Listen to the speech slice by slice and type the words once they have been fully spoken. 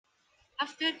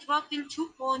After dropping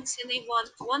 2 points in a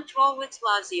 1-1 draw with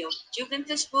Lazio,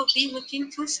 Juventus will be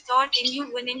looking to start a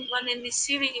new winning run in the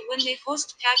Serie A when they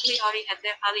host Cagliari at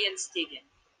their Allianz Stadium.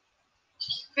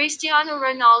 Cristiano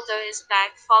Ronaldo is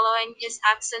back following his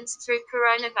absence through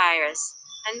coronavirus,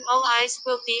 and all eyes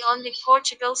will be on the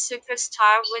Portugal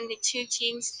superstar when the two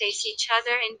teams face each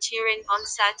other in Turin on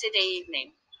Saturday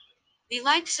evening. The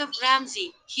likes of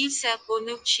Ramsey, Chiesa,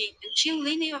 Bonucci, and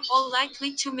Chiellini are all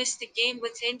likely to miss the game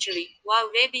with injury, while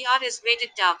Rabiot is rated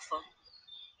doubtful.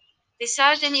 The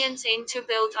Sardinians aim to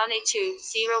build on a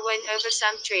 2-0 win over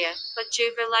Sampdoria, but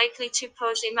Juve are likely to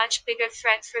pose a much bigger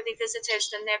threat for the visitors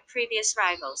than their previous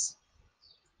rivals.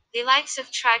 The likes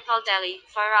of Tricaldelli,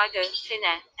 Farago,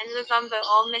 Pina, and Luvumbo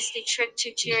all missed the trip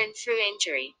to Turin through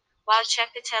injury, while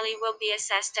Cepatelli will be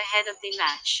assessed ahead of the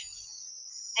match.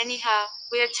 Anyhow,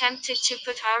 we're tempted to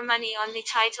put our money on the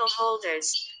title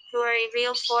holders, who are a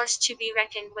real force to be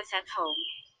reckoned with at home.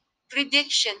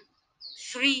 Prediction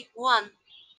 3-1